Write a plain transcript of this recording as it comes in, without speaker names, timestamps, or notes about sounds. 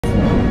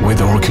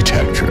With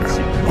architecture,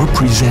 we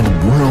present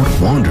world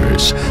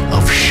wonders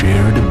of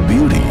shared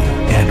beauty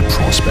and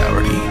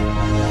prosperity.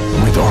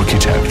 With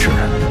architecture,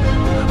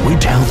 we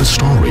tell the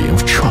story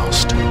of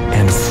trust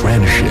and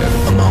friendship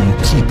among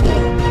people.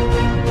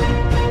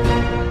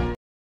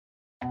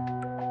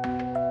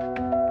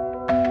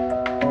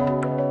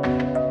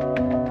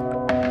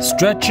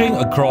 Stretching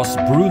across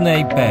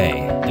Brunei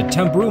Bay, the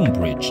Temburong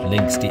Bridge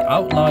links the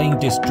outlying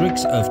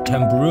districts of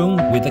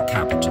Temburong with the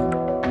capital.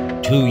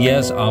 2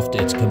 years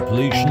after its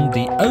completion,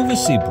 the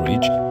overseas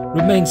bridge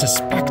remains a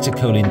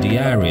spectacle in the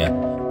area,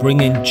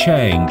 bringing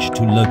change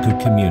to local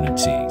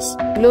communities.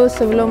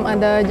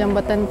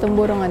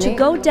 To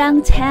go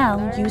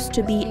downtown used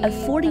to be a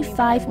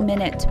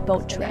 45-minute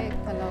boat trip.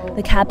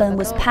 The cabin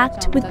was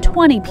packed with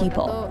 20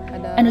 people,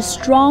 and a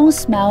strong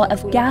smell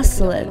of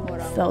gasoline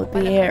filled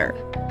the air.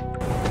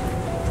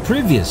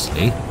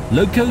 Previously,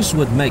 locals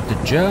would make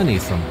the journey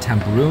from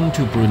Temburong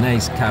to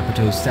Brunei's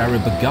capital Seri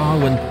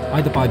Begawan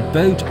either by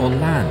boat or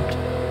land.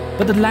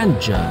 But the land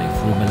journey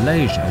through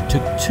Malaysia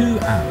took 2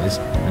 hours,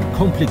 and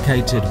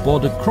complicated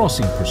border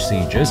crossing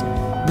procedures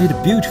made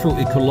the beautiful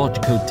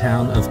ecological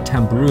town of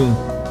Temburong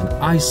an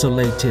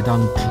isolated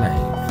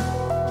enclave.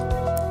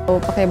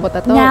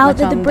 Now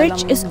that the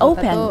bridge is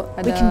open,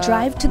 we can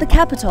drive to the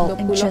capital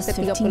in just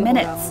 15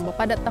 minutes.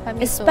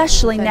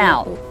 Especially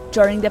now,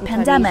 during the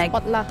pandemic,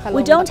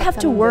 we don't have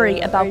to worry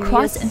about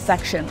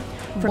cross-infection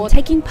from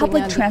taking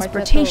public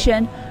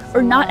transportation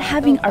or not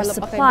having our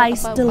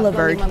supplies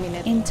delivered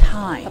in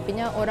time.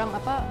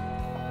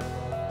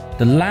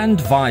 The land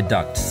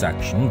viaduct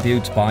section,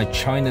 built by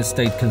China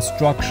State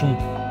Construction,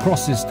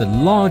 crosses the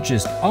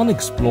largest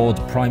unexplored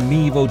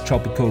primeval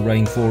tropical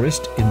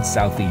rainforest in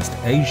Southeast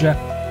Asia,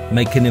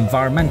 making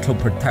environmental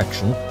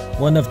protection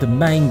one of the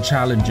main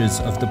challenges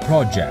of the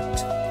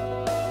project.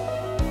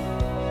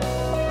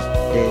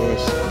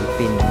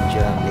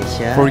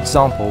 For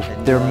example,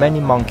 there are many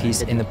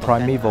monkeys in the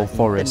primeval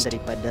forest.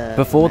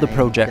 Before the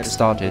project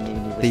started,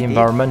 the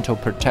Environmental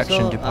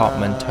Protection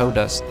Department told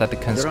us that the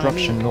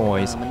construction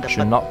noise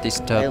should not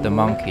disturb the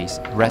monkeys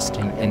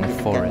resting in the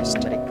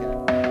forest.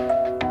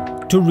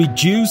 To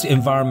reduce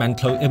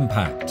environmental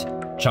impact,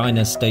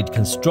 China State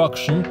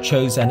Construction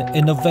chose an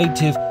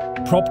innovative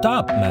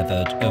propped-up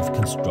method of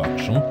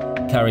construction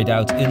carried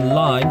out in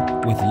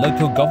line with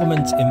local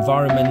government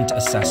environment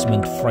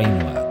assessment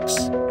frameworks.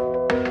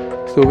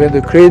 So when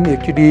the crane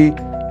actually,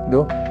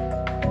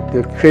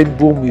 the crane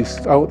boom is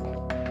out,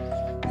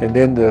 and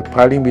then the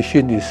piling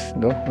machine is,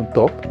 on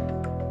top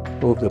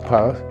of the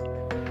pile,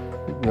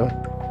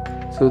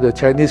 So the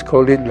Chinese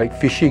call it like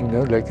fishing,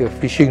 like a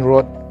fishing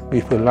rod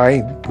with a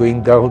line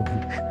going down.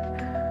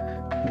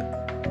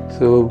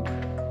 So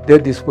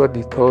that is what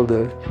they call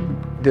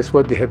that's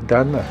what they have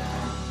done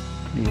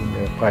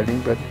in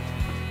piling, but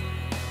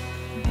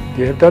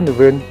they have done a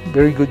very,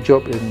 very good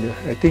job, and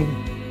I think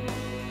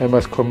I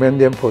must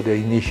commend them for their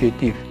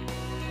initiative.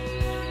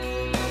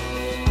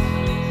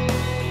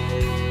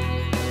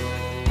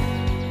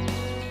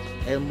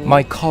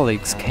 My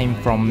colleagues came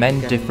from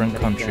many different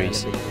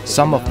countries.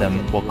 Some of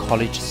them were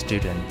college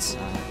students.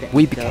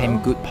 We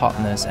became good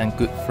partners and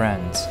good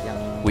friends.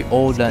 We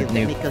all learned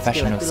new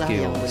professional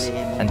skills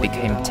and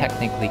became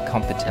technically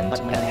competent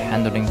at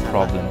handling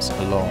problems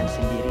alone.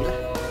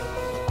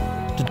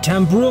 The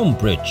Temburong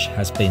Bridge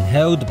has been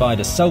hailed by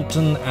the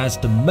Sultan as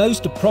the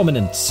most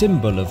prominent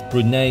symbol of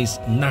Brunei's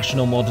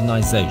national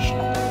modernization,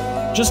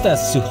 just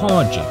as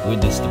Suhaji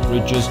witnessed the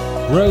bridge's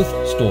growth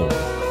story.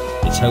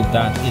 It's hoped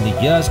that in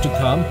the years to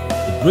come,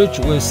 the bridge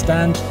will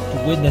stand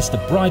to witness the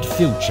bright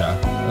future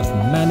of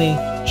many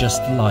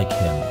just like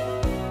him.